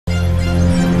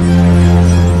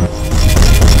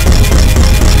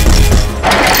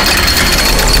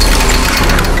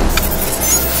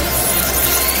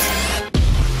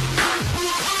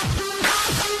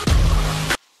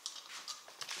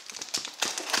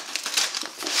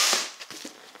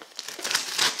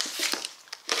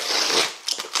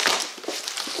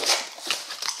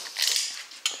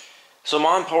So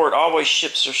Monport always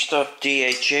ships their stuff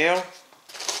DHL.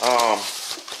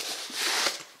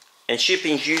 And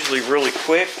shipping's usually really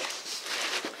quick.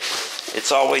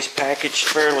 It's always packaged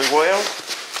fairly well.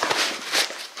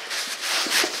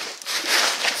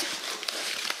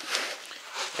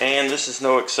 And this is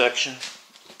no exception.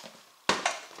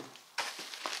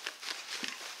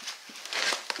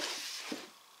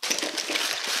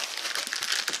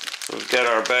 So we've got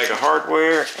our bag of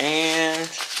hardware and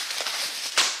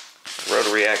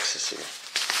Rotary Axis here.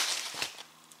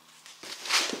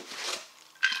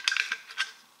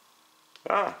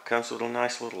 Comes with a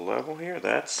nice little level here.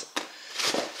 That's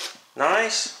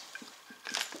nice.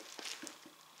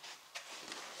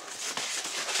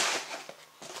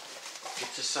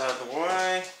 Get this out of the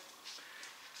way.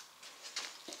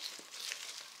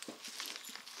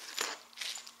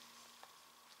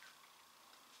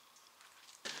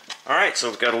 Alright, so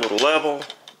we've got a little level,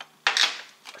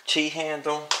 a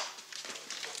T-handle,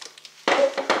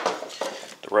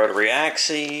 the Rotary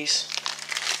Axis,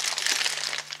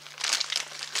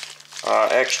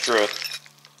 extra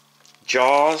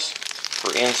jaws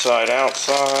for inside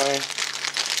outside,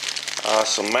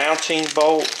 some mounting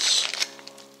bolts,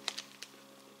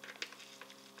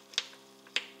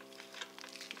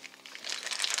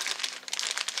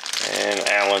 and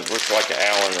Allen, looks like an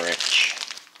Allen wrench.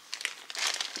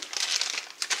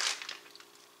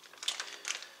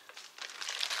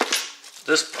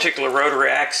 This particular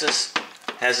Rotary Axis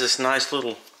has this nice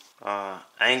little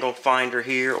angle finder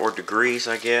here, or degrees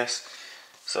I guess.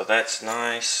 So that's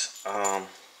nice.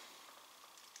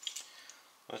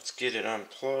 Let's get it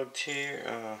unplugged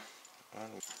here.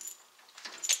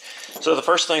 So the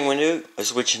first thing we do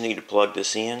is we just need to plug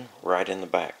this in right in the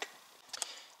back.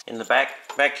 In the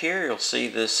back here you'll see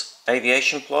this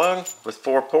aviation plug with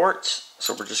 4 ports.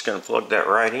 So we're just going to plug that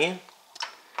right in.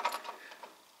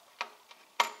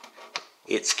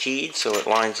 It's keyed so it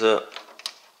lines up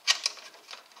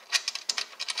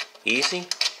easy.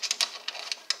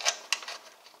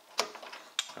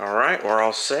 Alright, we're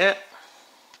all set.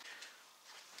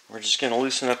 We're just going to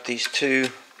loosen up these 2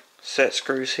 set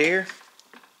screws here.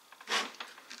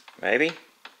 Maybe.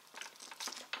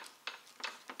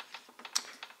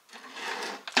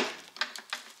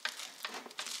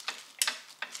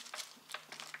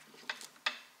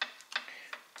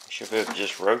 Should be able to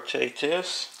just rotate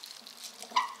this.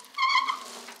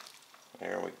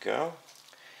 There we go.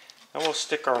 And we'll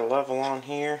stick our level on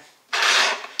here.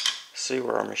 See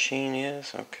where our machine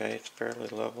is. Okay, it's fairly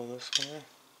level this way.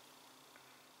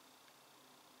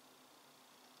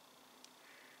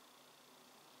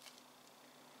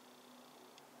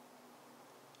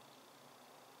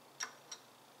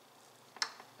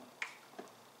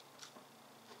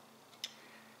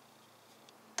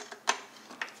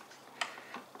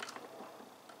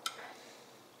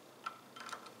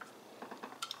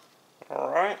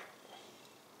 Alright.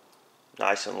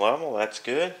 Nice and level, that's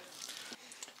good.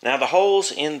 Now the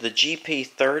holes in the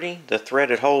GP30, the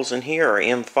threaded holes in here are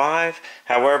M5.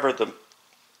 However, the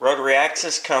Rotary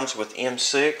Axis comes with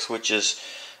M6, which is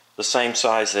the same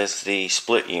size as the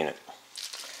split unit.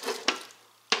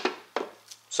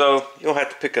 So you'll have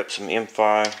to pick up some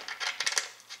M5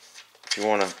 if you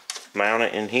want to mount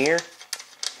it in here.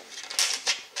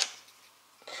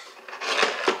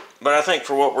 But I think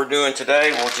for what we're doing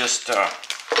today, we'll just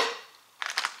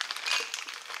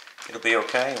it'll be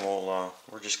okay, and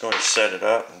we're just going to set it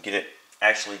up and get it,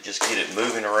 actually just get it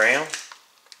moving around.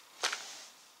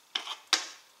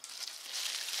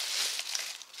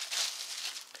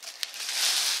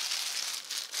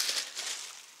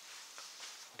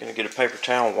 I'm going to get a paper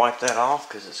towel and wipe that off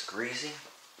because it's greasy.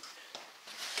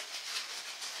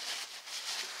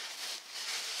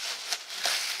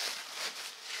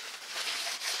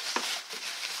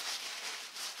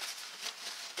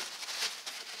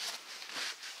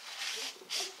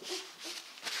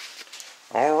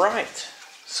 Alright,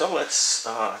 so let's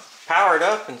power it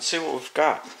up and see what we've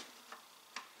got.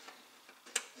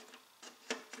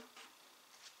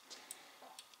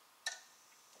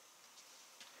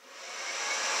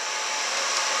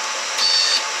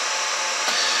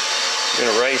 I'm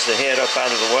going to raise the head up out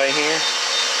of the way here.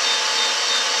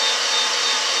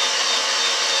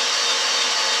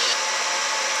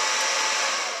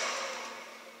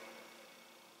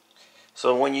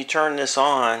 So when you turn this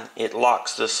on, it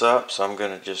locks this up, so I'm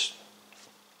going to just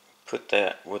put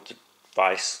that with the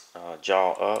vice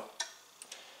jaw up.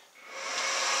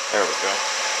 There we go.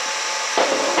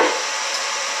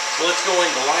 So let's go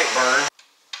into light burn.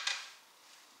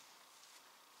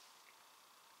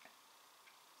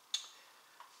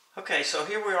 Okay, so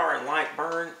here we are in light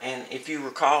burn, and if you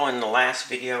recall in the last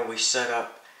video we set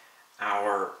up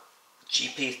our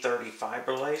GP30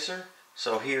 fiber laser.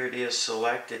 So here it is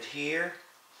selected here.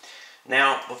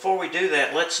 Now before we do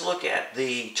that, let's look at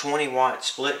the 20-watt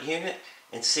split unit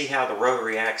and see how the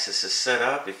rotary axis is set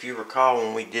up. If you recall,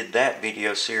 when we did that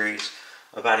video series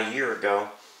about a year ago,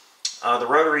 the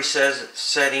rotary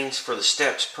settings for the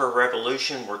steps per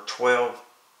revolution were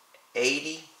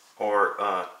 1280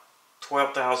 or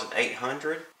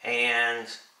 12,800, and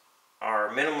our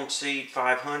minimum speed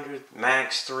 500,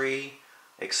 max 3,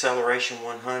 acceleration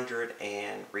 100,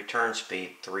 and return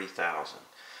speed 3000.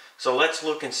 So let's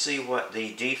look and see what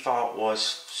the default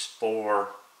was for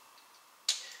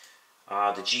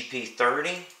the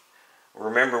GP30.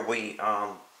 Remember, we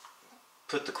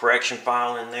put the correction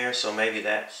file in there, so maybe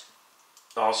that's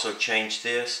also changed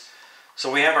this.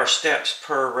 So we have our steps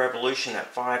per revolution at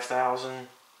 5,000.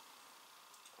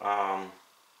 Our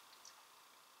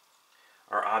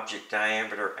object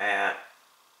diameter at,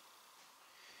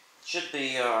 should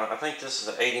be, I think this is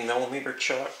an 80 millimeter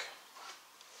chuck.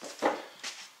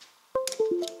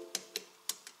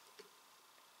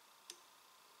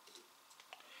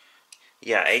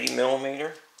 Yeah, 80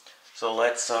 millimeter. So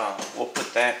let's, we'll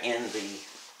put that in the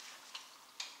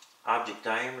object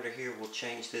diameter here. We'll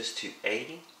change this to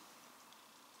 80.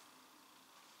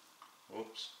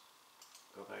 Oops.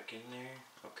 Go back in there.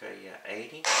 Okay, yeah,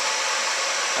 80.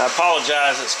 I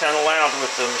apologize, it's kind of loud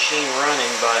with the machine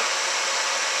running, but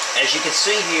as you can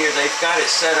see here, they've got it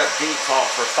set up default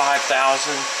for 5,000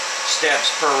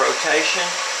 steps per rotation.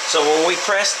 So when we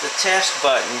press the test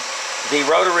button, the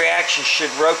rotary axis should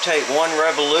rotate one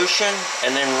revolution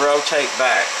and then rotate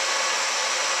back.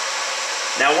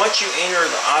 Now once you enter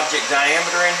the object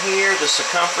diameter in here, the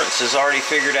circumference is already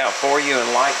figured out for you in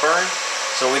Lightburn,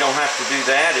 so we don't have to do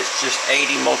that. It's just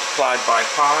 80 multiplied by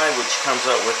pi, which comes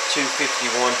up with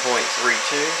 251.32.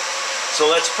 So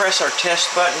let's press our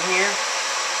test button here.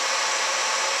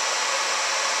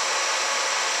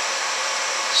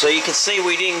 So you can see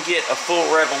we didn't get a full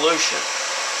revolution.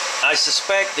 I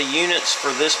suspect the units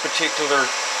for this particular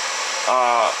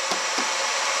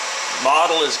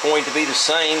model is going to be the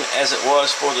same as it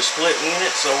was for the split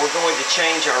unit. So we're going to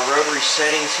change our rotary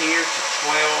settings here to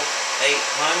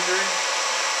 12,800.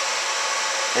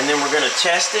 And then we're going to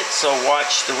test it, so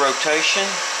watch the rotation.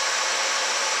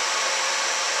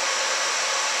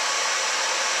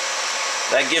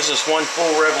 That gives us one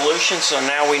full revolution, so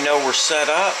now we know we're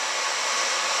set up.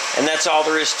 And that's all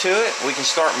there is to it. We can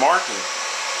start marking.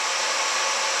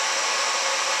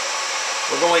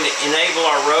 We're going to enable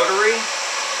our rotary,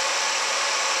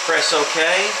 press OK,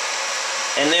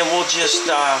 and then we'll just,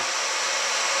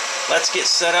 let's get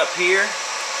set up here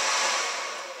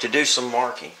to do some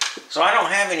marking. So I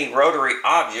don't have any rotary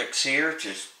objects here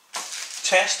to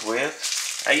test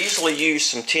with. I usually use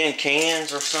some tin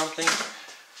cans or something.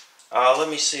 Let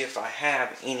me see if I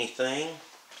have anything.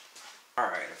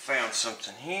 Alright, I found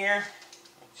something here.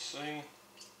 Let's see.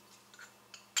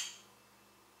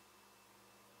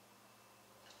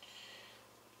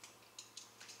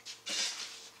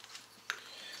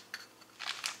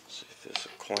 See if there's a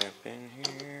clamp in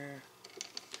here.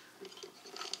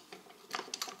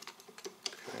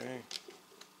 Okay.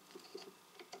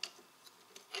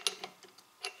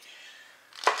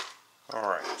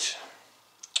 Alright.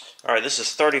 Alright, this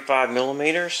is 35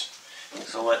 millimeters.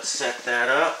 So let's set that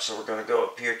up. So we're going to go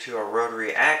up here to our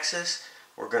rotary axis.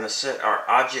 We're going to set our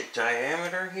object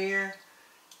diameter here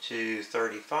to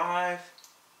 35.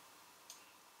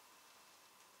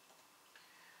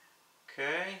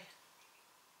 Okay.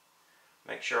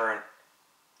 Make sure our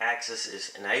axis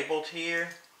is enabled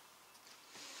here.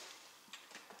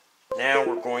 Now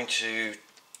we're going to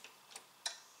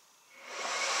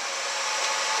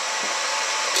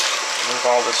move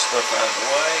all this stuff out of the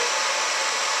way.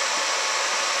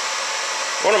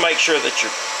 You want to make sure that your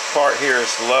part here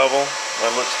is level. That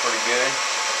looks pretty good.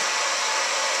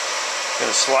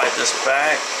 Going to slide this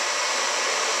back.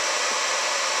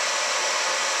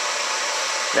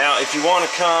 Now if you want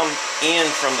to come in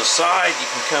from the side, you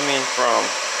can come in from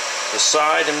the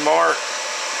side and mark.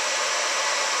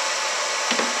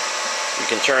 You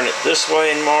can turn it this way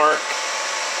and mark.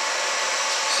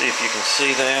 See if you can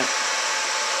see that.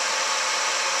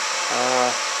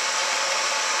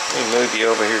 Let me move you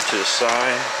over here to the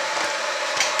side.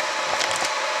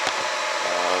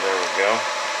 There we go.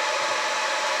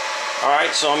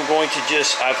 Alright, so I'm going to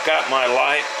just, I've got my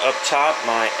light up top,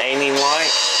 my aiming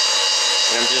light,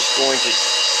 and I'm just going to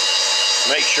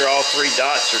make sure all three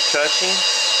dots are touching.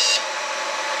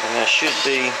 And that should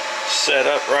be set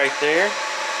up right there.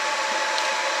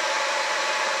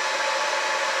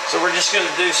 So we're just going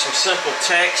to do some simple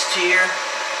text here.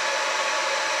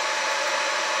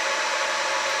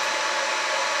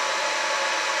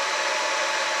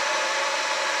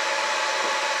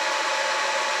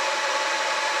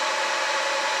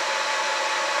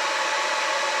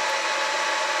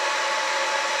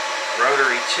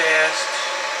 rotary test.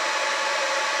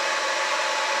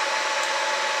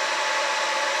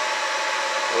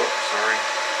 Oh, sorry.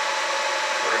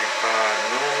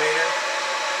 35 millimeter.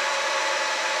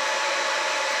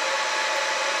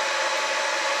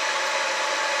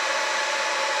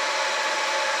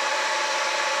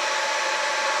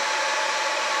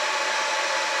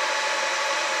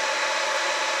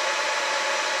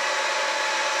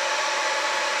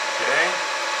 Okay.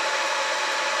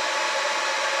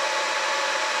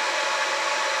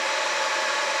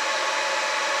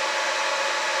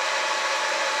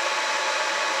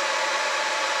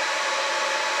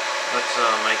 Let's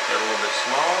make that a little bit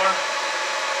smaller.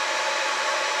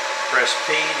 Press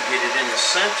P to get it in the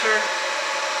center.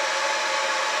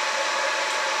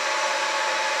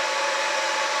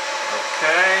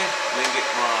 Okay, let me get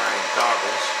my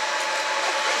goggles.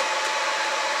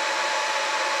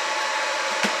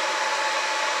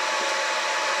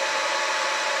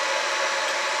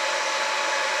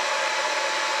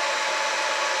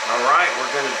 Alright,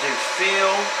 we're going to do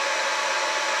fill.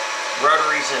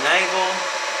 Rotaries enabled.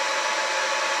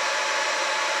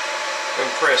 Then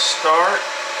press start.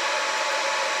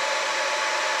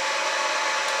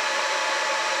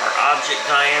 Our object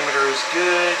diameter is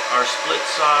good. Our split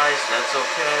size, that's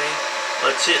okay.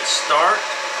 Let's hit start.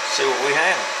 See what we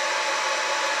have.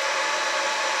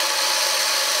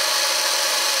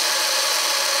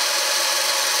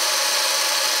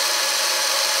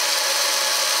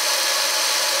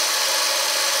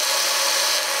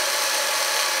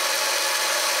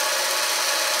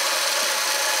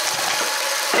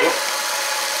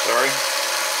 Sorry.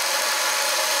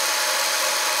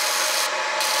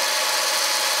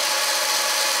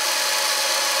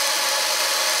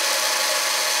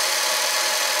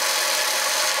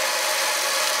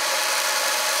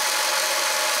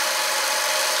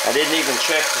 I didn't even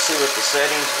check to see what the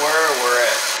settings were. We're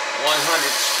at 100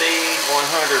 speed,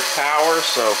 100 power,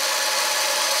 so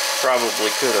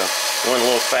probably could have went a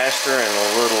little faster and a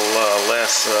little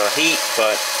less heat,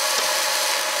 but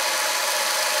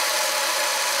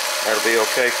that'll be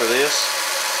okay for this.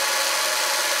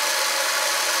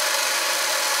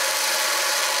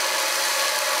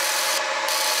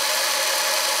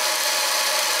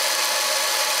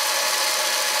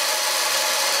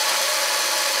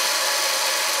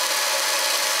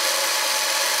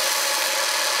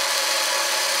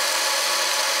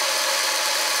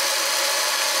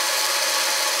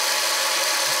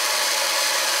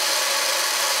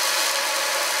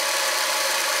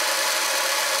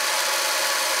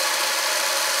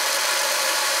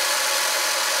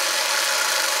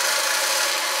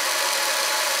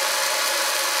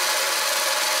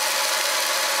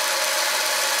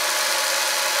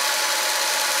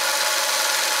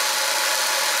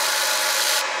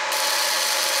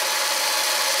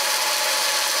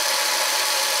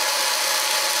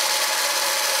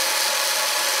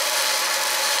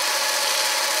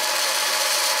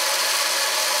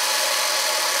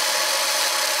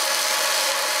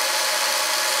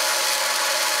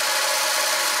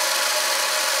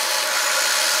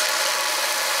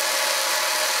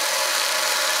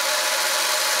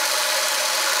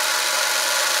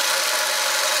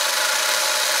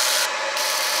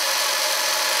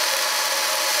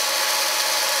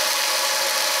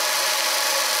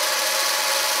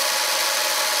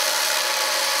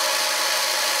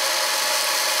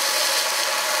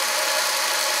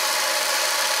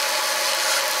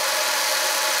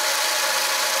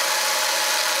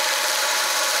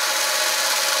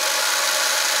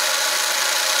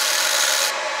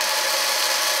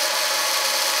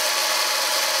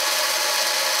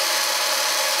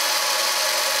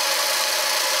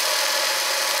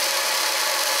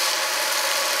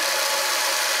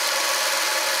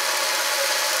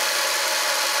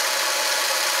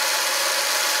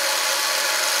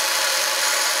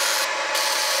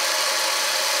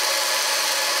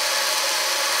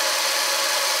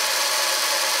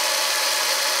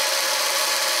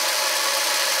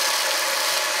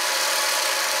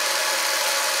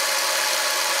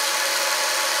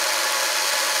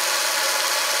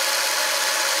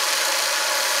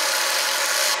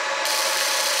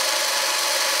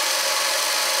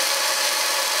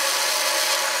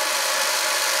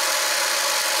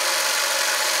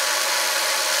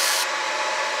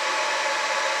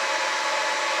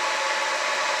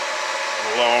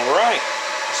 Alright,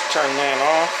 let's turn that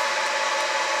off.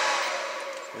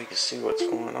 We can see what's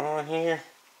going on here.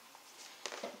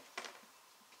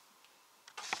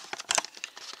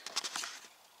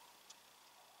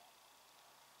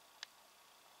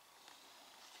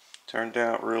 Turned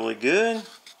out really good.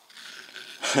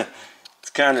 It's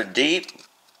kind of deep.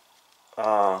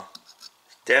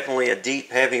 definitely a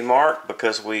deep heavy mark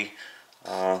because we're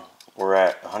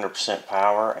at 100%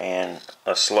 power and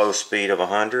a slow speed of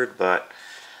 100, but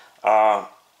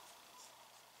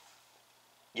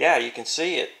yeah, you can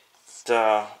see it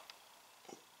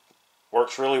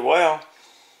works really well.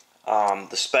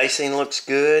 The spacing looks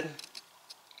good.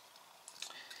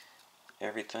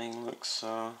 Everything looks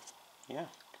yeah,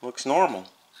 looks normal.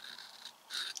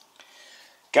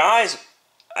 Guys,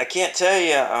 I can't tell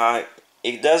you,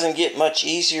 it doesn't get much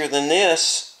easier than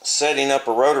this, setting up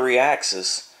a rotary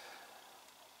axis.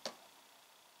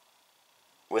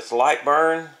 With light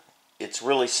burn, it's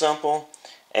really simple,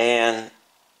 and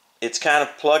it's kind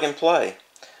of plug and play.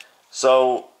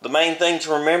 So the main thing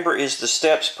to remember is the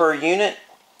steps per unit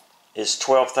is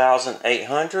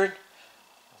 12,800.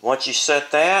 Once you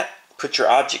set that, put your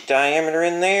object diameter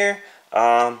in there,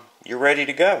 you're ready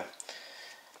to go.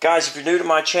 Guys, if you're new to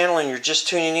my channel and you're just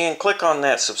tuning in, click on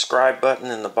that subscribe button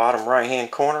in the bottom right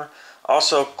hand corner.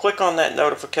 Also, click on that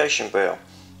notification bell.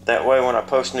 That way when I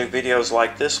post new videos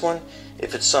like this one,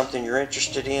 if it's something you're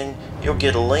interested in, you'll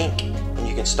get a link and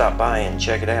you can stop by and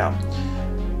check it out.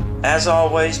 As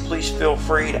always, please feel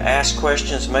free to ask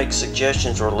questions, make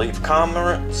suggestions, or leave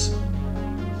comments.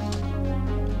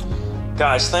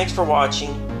 Guys, thanks for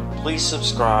watching. Please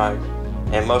subscribe,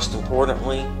 and most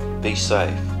importantly, be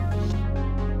safe.